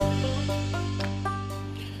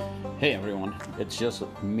Hey everyone, it's just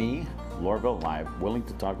me, Lorville Live, willing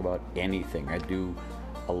to talk about anything. I do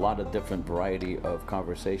a lot of different variety of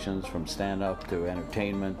conversations, from stand-up to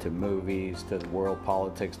entertainment to movies to world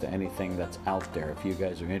politics to anything that's out there. If you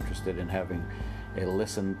guys are interested in having a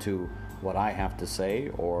listen to what I have to say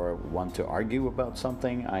or want to argue about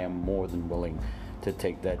something, I am more than willing to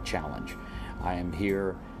take that challenge. I am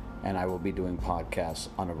here and I will be doing podcasts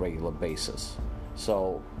on a regular basis.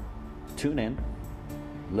 So tune in.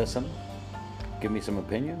 Listen, give me some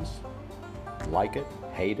opinions, like it,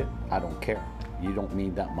 hate it, I don't care. You don't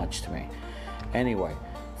mean that much to me. Anyway,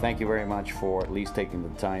 thank you very much for at least taking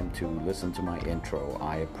the time to listen to my intro.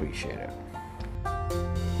 I appreciate it.